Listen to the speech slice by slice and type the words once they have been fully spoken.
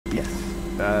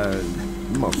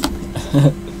Mostly.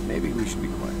 Maybe we should be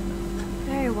quiet.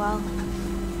 Very well.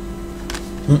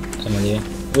 Emily,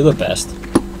 you're the best.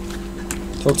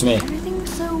 Talk to me. Everything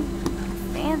was so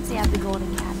fancy at the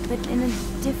Golden Cat, but in a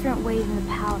different way than the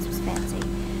palace was fancy.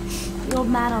 The old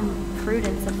Madame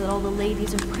Prudence said that all the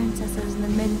ladies are princesses and the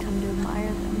men come to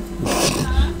admire them.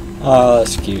 Oh,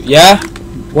 that's cute. Yeah?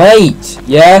 Wait!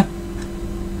 Yeah?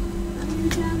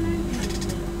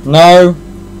 No!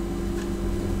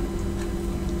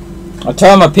 I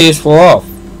turned my PS4 off.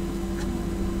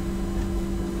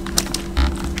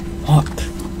 Up.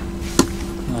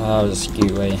 Oh, that was a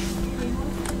cute way.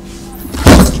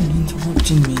 Fucking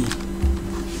interrupting me.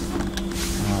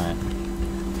 Alright.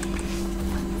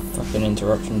 Fucking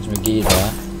interruptions McGee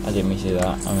there. I didn't mean to do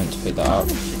that. I meant to pick that up.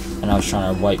 And I was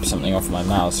trying to wipe something off my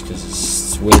mouse because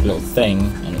it's a weird little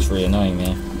thing and it's really annoying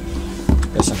me.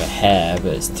 It's like a hair,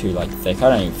 but it's too like thick. I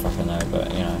don't even fucking know,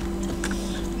 but you know.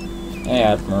 Hey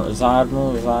Admiral, is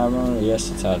Admiral? Is Admiral? Yes,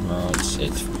 it's Admiral. It's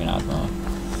fucking Admiral.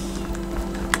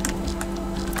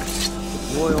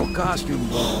 Boyle costume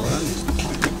ball, huh?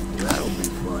 That'll be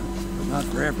fun, but not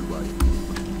for everybody.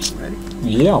 Ready?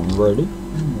 Yeah, I'm ready.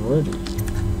 Ready.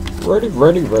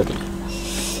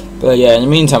 But yeah, in the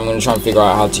meantime, I'm going to try and figure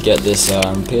out how to get this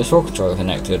PS4 controller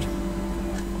connected.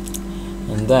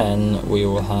 And then we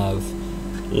will have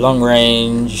long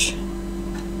range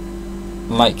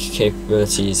mic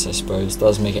capabilities, I suppose.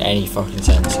 Doesn't make any fucking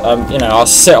sense. You know, I'll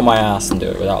sit on my ass and do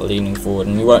it without leaning forward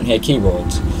and you won't hear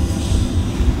keyboards.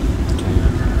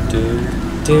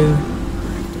 The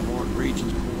Lord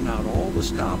Regent's pulling out all the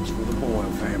stops for the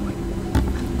Boyle family.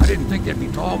 I didn't think there'd be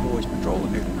tall boys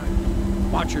patrolling here tonight.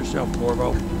 Watch yourself,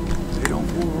 Corvo. They don't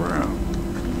fool around.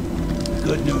 The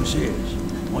good news is,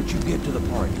 once you get to the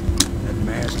party, that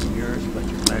mask of yours will let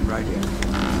you blend right in.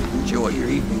 Enjoy your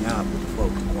evening out with the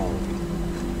folk of quality.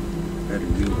 Better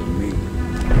you than me.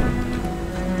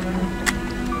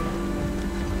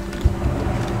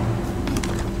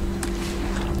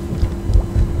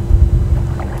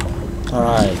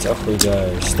 Alright, off we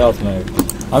go. Stealth mode.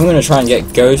 I'm gonna try and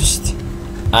get Ghost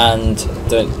and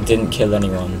didn't kill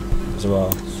anyone as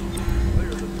well.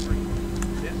 Clear the street.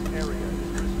 This area is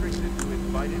restricted to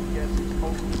invited guests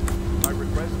only by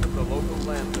request of the local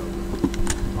landowner.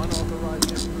 Unauthorized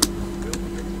intruders will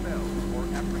be expelled or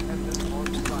apprehended on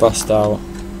site. Bust out.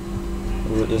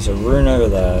 There's a rune over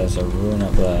there. There's a rune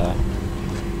up there.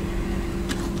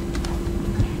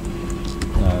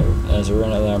 No, there's a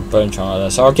rune up there and bone charm up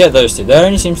there. So I'll get those two. There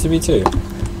only seems to be two.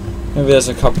 Maybe there's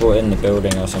a couple in the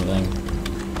building or something.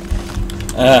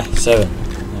 7.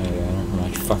 There you go.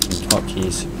 My fucking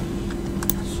hotkeys.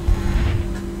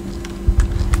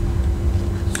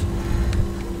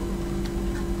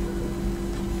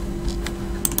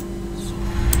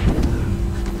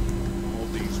 All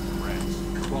these rats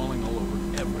crawling all over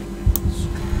everything.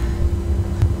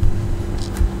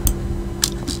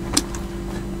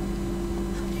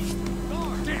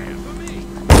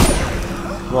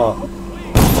 What?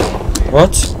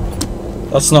 What?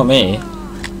 That's not me.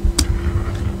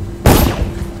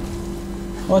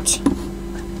 What? It's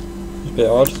a bit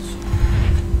odd.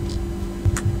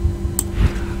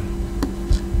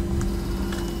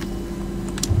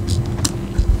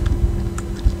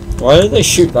 Why did they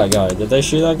shoot that guy? Did they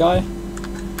shoot that guy?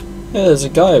 Yeah, there's a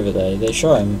guy over there. They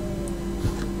shot him.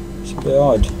 It's a bit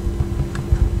odd.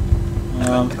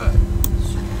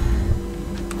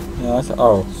 Yeah,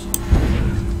 oh.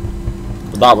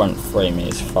 But that went framey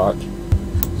as fuck.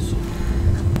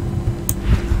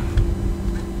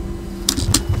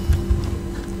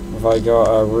 Have I got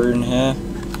a rune here?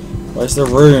 Where's the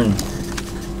rune?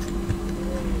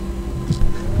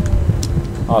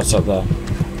 Oh, it's up there.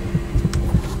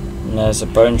 And there's a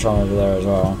bone charm over there as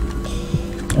well.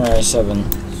 Alright, 7.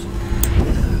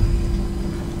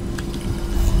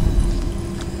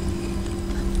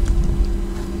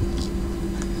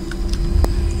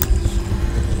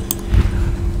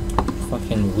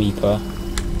 Fucking weeper.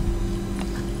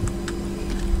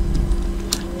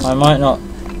 I might not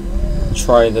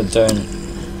try the don't.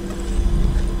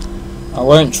 I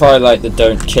won't try like the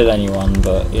don't kill anyone,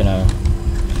 but you know.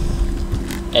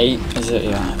 8 is it?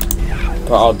 Yeah.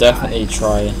 But I'll definitely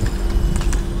try.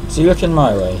 Is he looking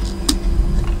my way?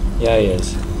 Yeah, he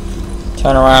is.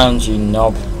 Turn around, you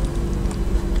knob.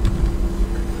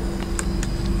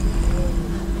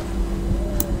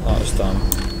 That was dumb.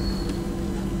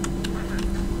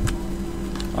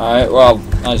 Alright, well,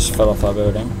 I just fell off that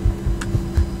building.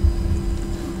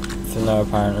 For no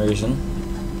apparent reason.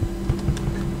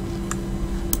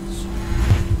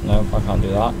 No, I can't do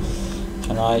that.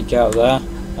 Can I get up there?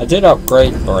 I did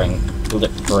upgrade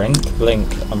Blink,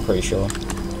 I'm pretty sure.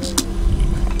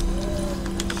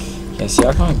 Yeah, see,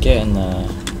 I can't get in there.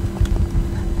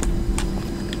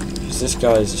 Because this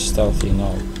guy is a stealthy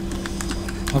knob.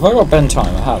 Have I got bend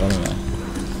time? I have, anyway.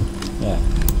 Yeah.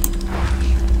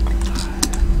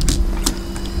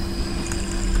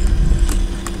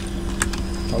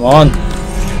 Come on!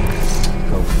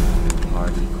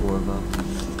 Hardly Corvo.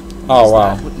 Oh, Is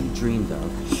wow. that what you dreamed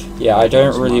of? Yeah, I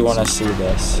don't really want to see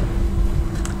this.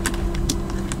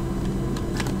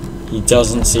 He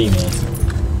doesn't see me.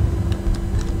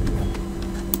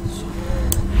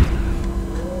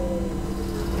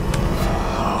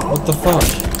 What the fuck?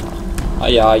 Oh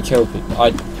yeah, I killed people.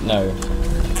 No.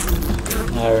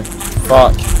 No.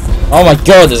 Fuck. Oh my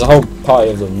god, there's a whole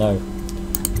party of them. No.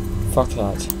 Fuck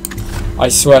that. I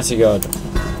swear to god.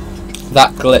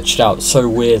 That glitched out so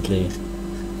weirdly.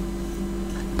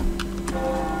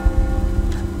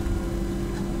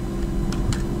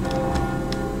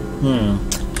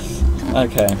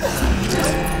 Okay.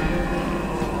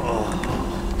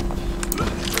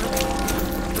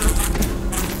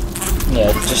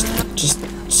 Yeah, just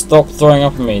stop throwing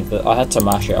up on me. That I had to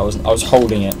mash it. I was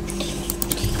holding it.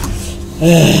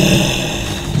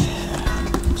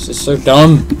 This is so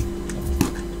dumb.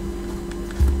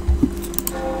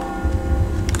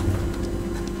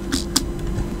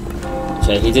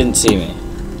 Okay, he didn't see me.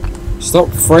 Stop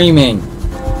framing.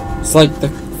 It's like the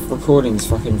recording's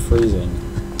fucking freezing.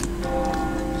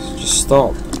 Just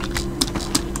stop.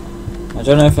 I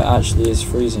don't know if it actually is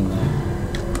freezing though.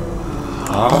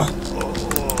 Ah.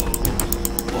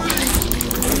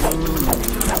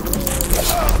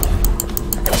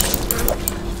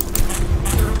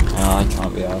 I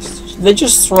can't be asked. They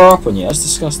just throw up on you. That's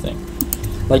disgusting.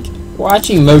 Like, what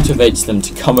actually motivates them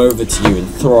to come over to you and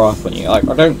throw up on you? Like,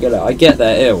 I don't get it. I get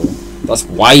they're ill. That's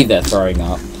why they're throwing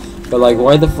up. But like,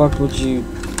 why the fuck would you...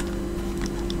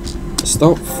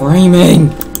 Stop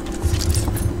framing!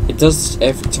 It does this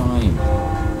every time.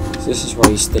 So this is why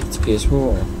you stick to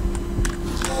PS4.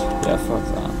 Yeah, fuck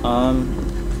that.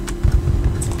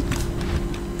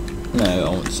 No, I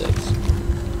want 6.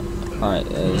 Alright,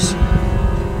 there's...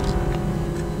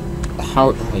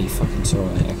 How... Oh, you fucking saw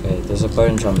me. Okay, there's a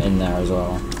bone drum in there as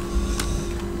well.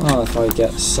 Well, if I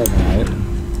get 7 out,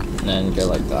 and then go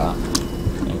like that,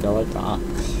 and go like that,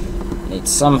 I need to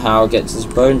somehow get to this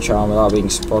bone charm without being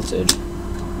spotted.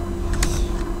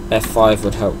 F5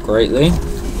 would help greatly.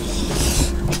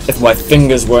 If my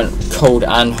fingers weren't cold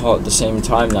and hot at the same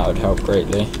time, that would help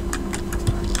greatly.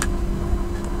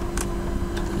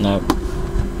 No.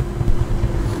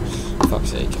 Fuck's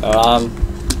sake.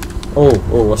 Oh,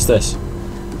 what's this?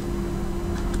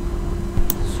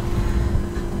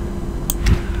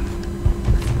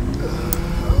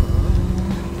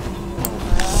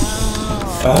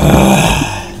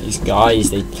 These guys,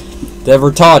 they're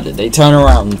retarded. They turn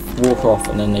around, walk off,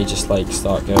 and then they just like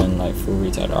start going like full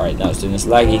retard. Alright, that was doing this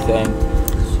laggy thing.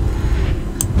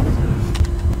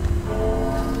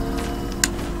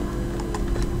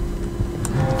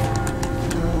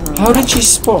 How did she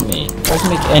spot me? It doesn't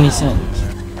make any sense.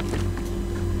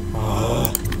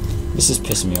 This is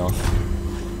pissing me off.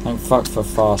 Thank fuck for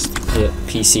fast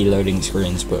PC loading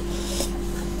screens, but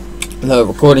the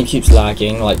recording keeps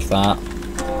lagging like that.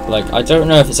 Like, I don't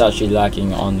know if it's actually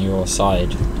lagging on your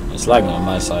side. It's lagging on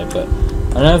my side, but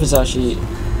I don't know if it's actually...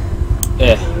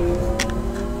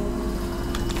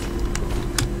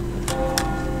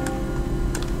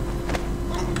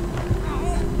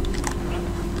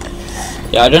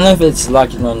 Yeah, I don't know if it's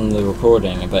lagging on the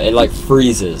recording, but it like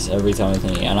freezes every time I'm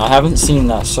thinking. And I haven't seen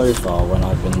that so far when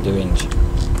I've been doing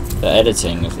the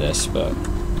editing of this, but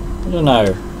I don't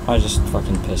know. I just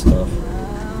fucking pissed off.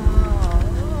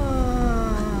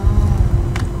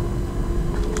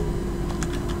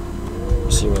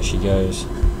 See where she goes.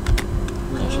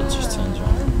 Yeah, she just turns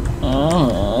around.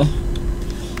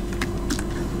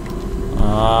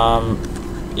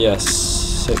 Yes,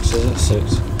 6 is it?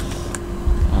 6.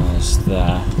 Oh, it's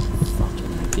there.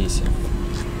 Fucking adhesive.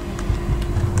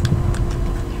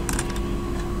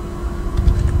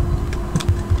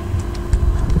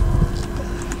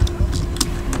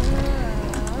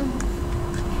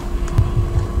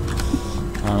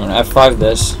 I'm gonna F5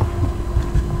 this.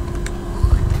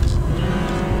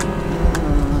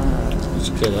 It's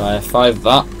good I F5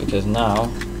 that because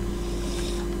now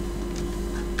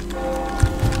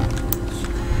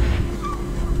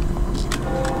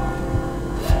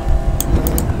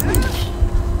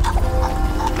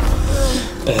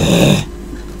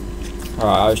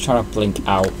alright, I was trying to blink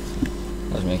out.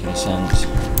 That doesn't make any sense.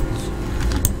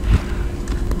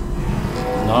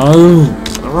 No!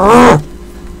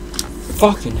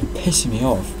 Fucking pissing me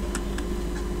off.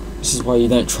 This is why you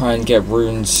don't try and get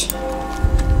runes.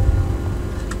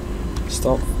 It's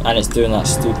Stop. And it's doing that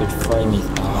stupid framey.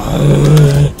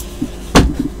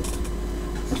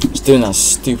 It's doing that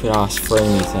stupid ass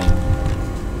framey thing.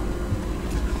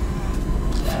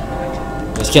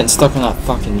 It's getting stuck on that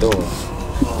fucking door.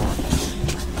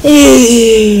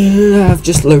 I've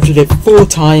just loaded it 4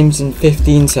 times in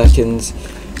 15 seconds.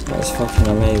 That's fucking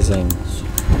amazing.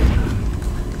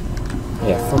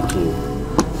 Yeah, fuck you.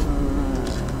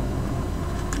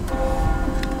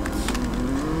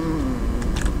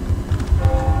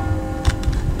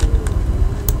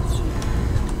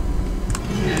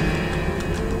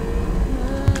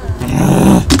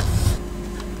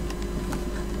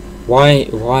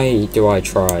 Why do I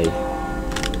try?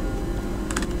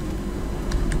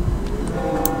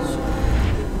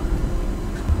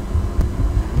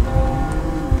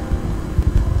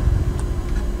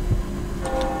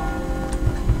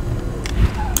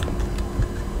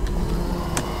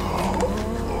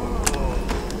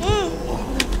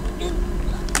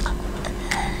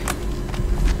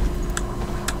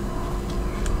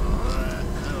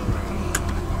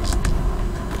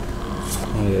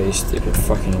 Oh yeah, you stupid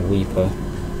fucking weeper.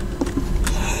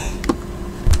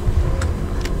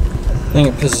 I think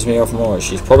it pisses me off more.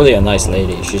 She's probably a nice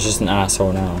lady. She's just an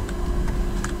asshole now.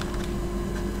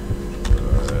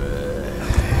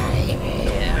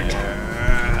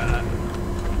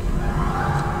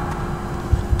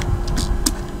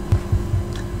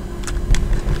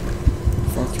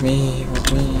 Fuck me,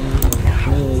 fuck me, fuck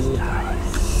me.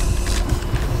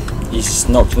 He's just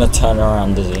not gonna turn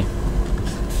around, is he?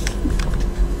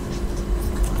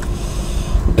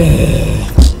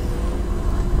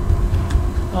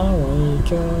 I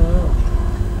wake up.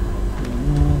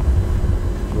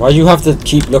 Why do you have to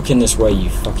keep looking this way, you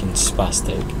fucking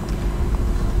spastic?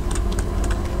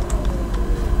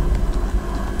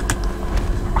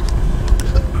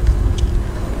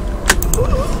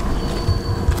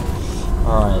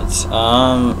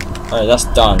 Alright, that's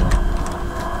done.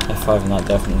 F5 and that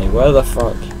definitely. Where the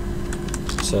fuck?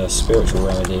 It's a spiritual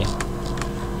remedy.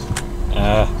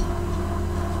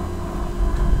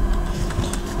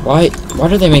 Why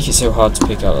do they make it so hard to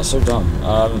pick out? That's so dumb.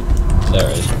 There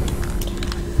it is.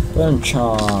 Burn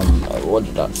charm. What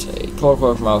did that say?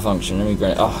 Clockwork malfunction. Let me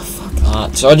grant. Oh, fuck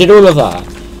that. So I did all of that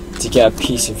to get a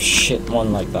piece of shit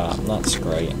one like that. That's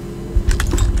great.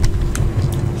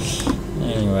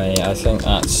 Anyway, I think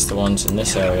that's the ones in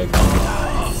this area.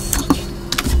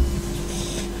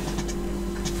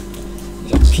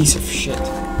 He's a piece of shit.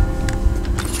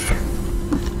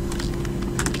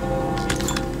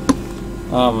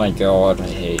 Oh my god, I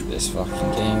hate this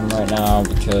fucking game right now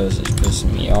because it's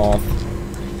pissing me off.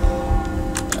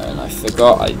 And I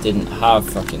forgot I didn't have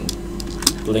fucking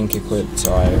blink equipped,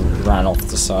 so I ran off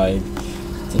the side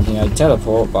thinking I'd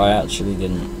teleport, but I actually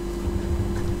didn't.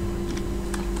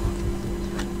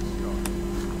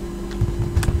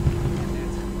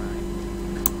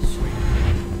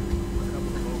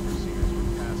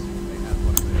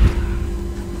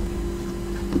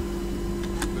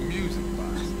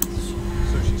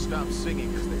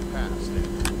 Singing as they passed,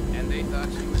 and they thought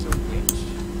she was a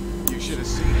witch. You should have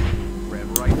seen it. Ran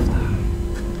right through.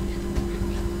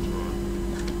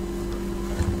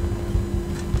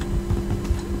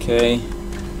 Okay,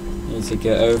 need to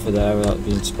get over there without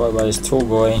being spotted by this tall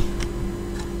boy.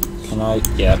 Can I?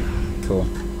 Yeah, cool.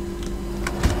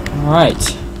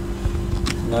 Alright.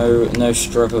 No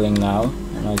struggling now,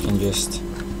 and I can just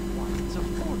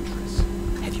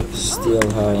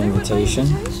steal her invitation.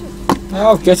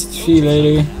 I'll get it for you,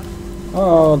 lady.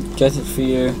 I'll get it for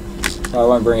you. I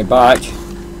won't bring it back.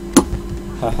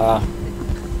 Haha.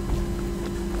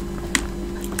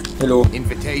 Hello.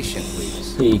 Invitation,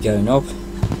 please. Here you go, knob.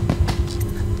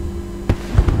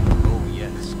 Oh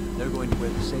yes, they're going to wear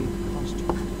the same costume.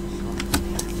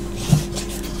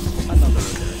 Another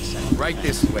of their incentives. Right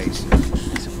this way, sir. I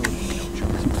suppose we no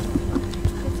choice.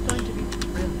 It's going to be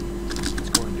thrilling. It's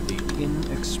going to be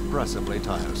inexpressibly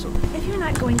tiresome. If you're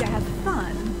not going to have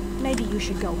fun, maybe you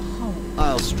should go home.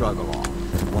 I'll struggle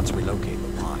on once we locate the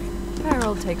line.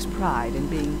 Harold takes pride in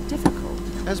being difficult.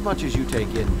 As much as you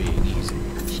take in being easy.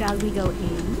 Shall we go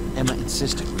in? Emma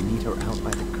insisted we meet her out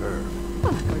by the curve.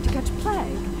 Well, I'm going to catch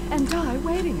plague and die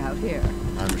waiting out here.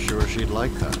 I'm sure she'd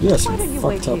like that. Yes, Why don't you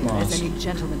wait fucked up here as mask. any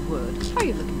gentleman would? Are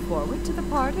you looking forward to the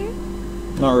party?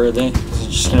 Not really. It's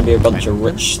just gonna be a bunch of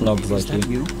rich snobs like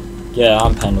you. Yeah,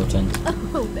 I'm Pendleton.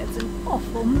 Oh, that's an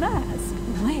awful mask.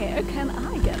 Where can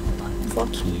I get one?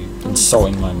 Fuck you.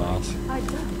 Insulting my mask. I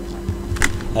don't.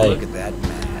 Hey. Look at that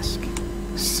mask.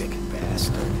 Sick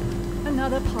bastard.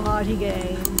 Another party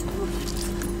game.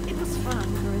 It was fun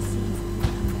for a season.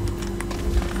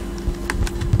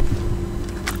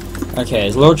 Okay,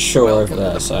 is Lord Shaw over Welcome there,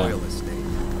 to the so... Boyle estate.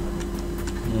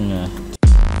 Yeah.